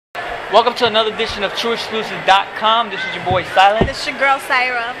Welcome to another edition of TrueExclusive.com. This is your boy Silent. This is your girl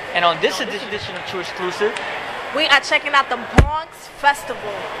Syra. And on this edition of True Exclusive, we are checking out the Bronx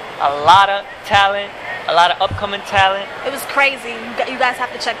Festival. A lot of talent, a lot of upcoming talent. It was crazy. You guys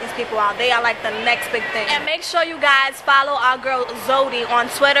have to check these people out. They are like the next big thing. And make sure you guys follow our girl Zewdy on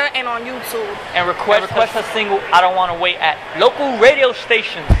Twitter and on YouTube. And request her single, I Don't Want to Wait, at local radio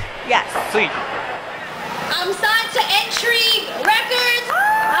stations. Yes. Please. I'm signed to Entry Records.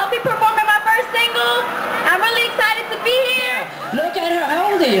 I'll be performing my first single. I'm really excited to be here. Look at her.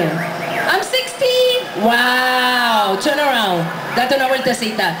 How old are you? I'm 16. Wow. Turn around. Date una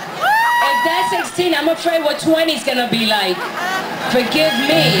vueltecita. If that's 16, I'm afraid what 20 is going to be like. Forgive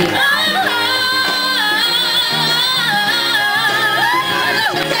me.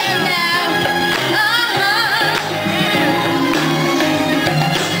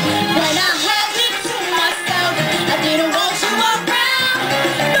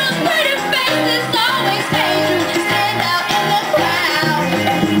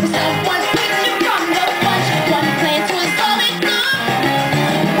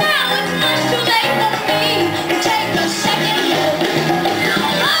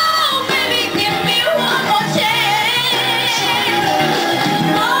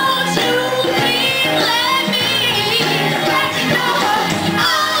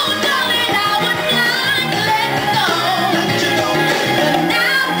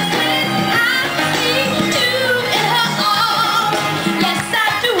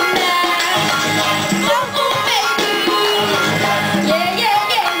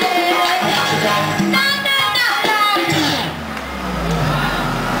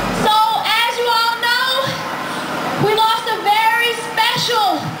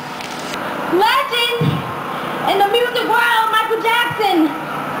 Legend in the music world, Michael Jackson,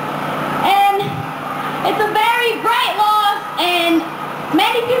 and it's a very great loss, and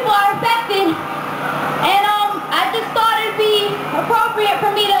many people are affected, and I just thought it'd be appropriate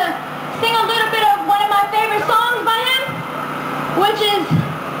for me to sing a little bit of one of my favorite songs by him, which is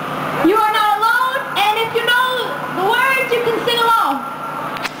You Are Not Alone, and if you know the words, you can sing along.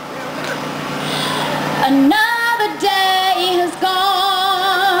 Another day has gone.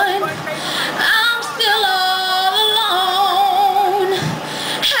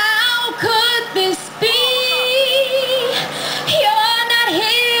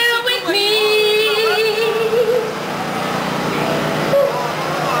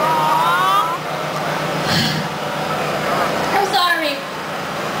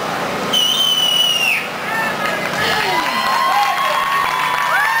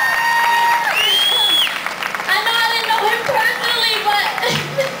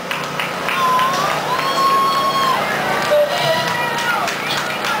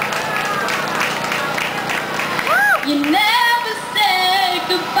 You never said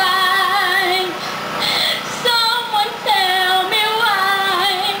goodbye. Someone tell me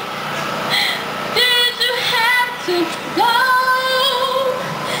why. Did you have to go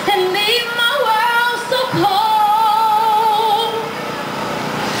and leave my world so cold?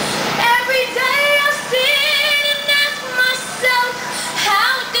 Every day I sit and ask myself,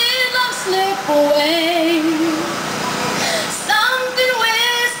 how did love slip away? Something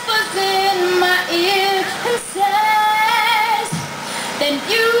whispers in my ear and says, then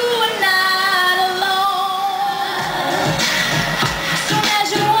you are not alone. As soon as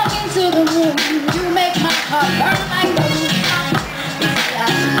you walk into the room, you make my heart burn like gold. You say I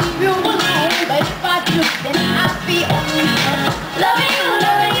should leave you alone, but if I do, then I'll be alone. Loving you,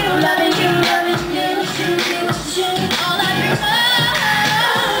 loving you, loving you, loving you. All I dream of,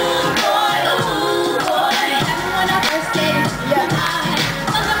 boy, ooh, boy. And when I first get into your eyes,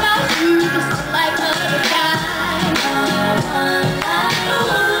 something about you just like other guys.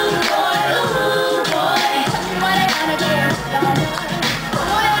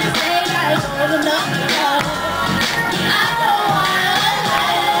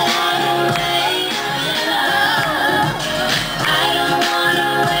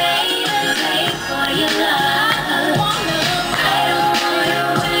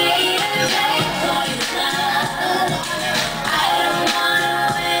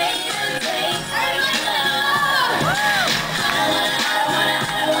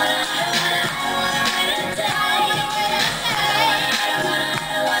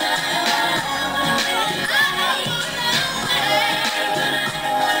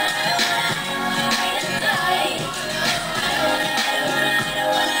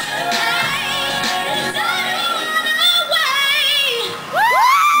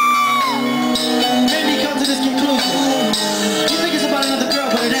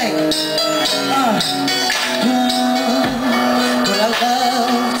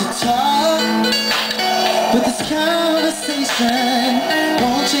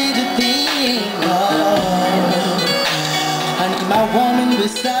 woman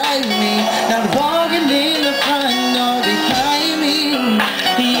beside me, not walking in the front or behind me.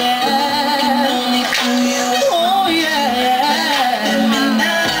 Yeah, only from you. Oh yeah.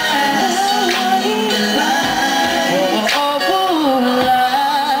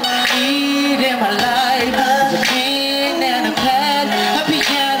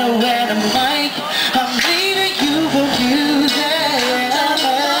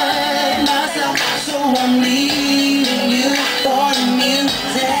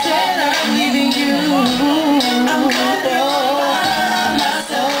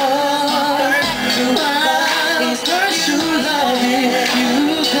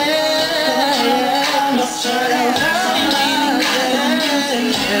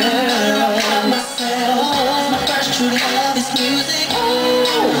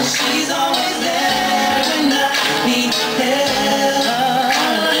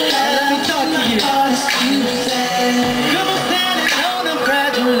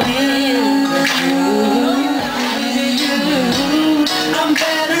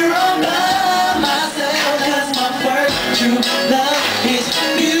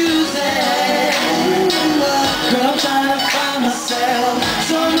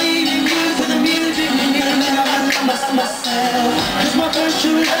 Cause my first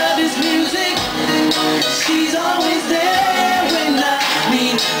true love is music. She's always there when I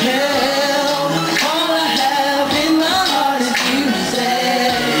need help. All I have in my heart is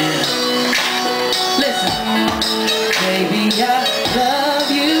music. Listen, baby, I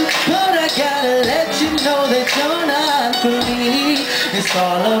love you, but I gotta let you know that you're not for me. It's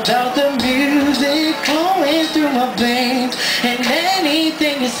all about the music flowing through my veins, and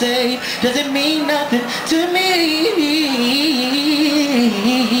anything you say doesn't mean nothing to me.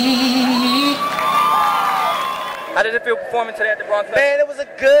 How did it feel performing today at the Bronx Festival? Man, it was a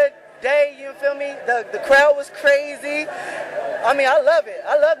good day, you feel me? The crowd was crazy. I mean, I love it.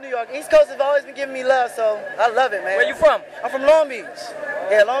 I love New York. East Coast has always been giving me love, so I love it, man. Where you from? I'm from Long Beach.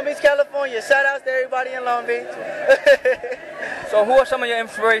 Yeah, Long Beach, California. Shout outs to everybody in Long Beach. So who are some of your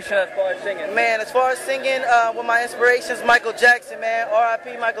inspirations as far as singing? Man, as far as singing, with my inspirations, Michael Jackson, man.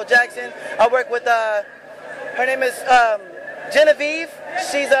 R.I.P. Michael Jackson. I work with, her name is Genevieve.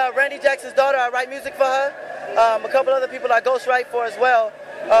 She's Randy Jackson's daughter. I write music for her. A couple other people I ghostwrite for as well.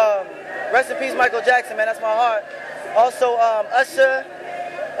 Rest in peace, Michael Jackson, man. That's my heart. Also, Usher,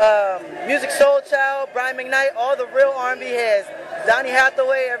 Music Soul Child, Brian McKnight, all the real R&B heads. Donny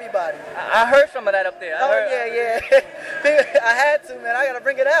Hathaway, everybody. I heard some of that up there. Yeah. I had to, man. I gotta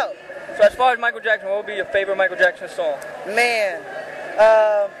bring it out. So as far as Michael Jackson, what would be your favorite Michael Jackson song? Man,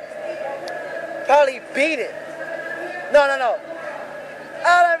 probably Beat It. No.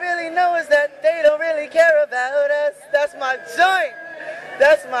 All I really know is that they don't really care about us. That's my joint.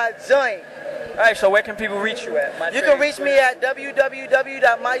 That's my joint. All right, so where can people reach you at? You can reach me at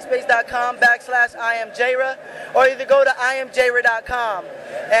www.myspace.com/IamJayra, or either go to IamJayra.com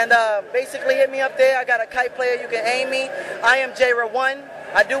and basically hit me up there. I got a kite player. You can aim me. I am Jayra1.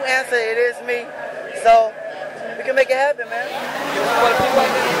 I do answer. It is me. So we can make it happen, man.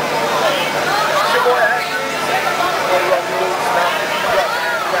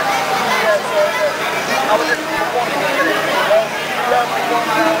 I was just performing yesterday. Love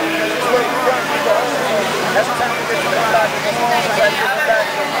performing. That's the time to get to the back.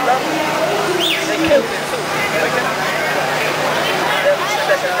 They killed it too.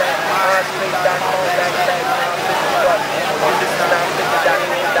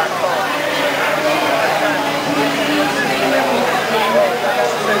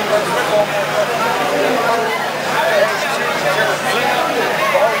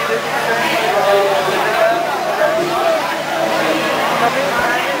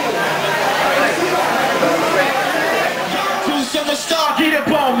 Get up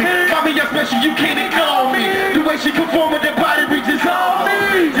on me, mommy, you're special, you can't ignore me. The way she perform with the body reaches all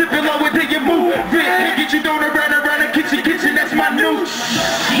me. Zipping low with you move, and get you thrown around the kitchen, that's my new.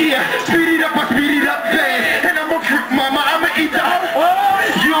 Yeah, speed it up, I speed it up fast. And I'm a freak, mama, I'ma eat the whole.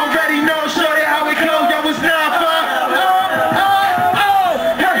 You already know, show you how it goes, yo, it's not fun.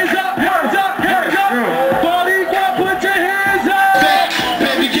 Hands up, hands up, hands up. Body, put your hands up.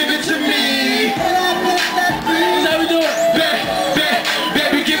 Baby, give it to me. That's how we do it.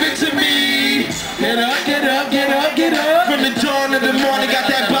 Baby, give it to me. Get up, get up, get up, get up. From the dawn of the morning, got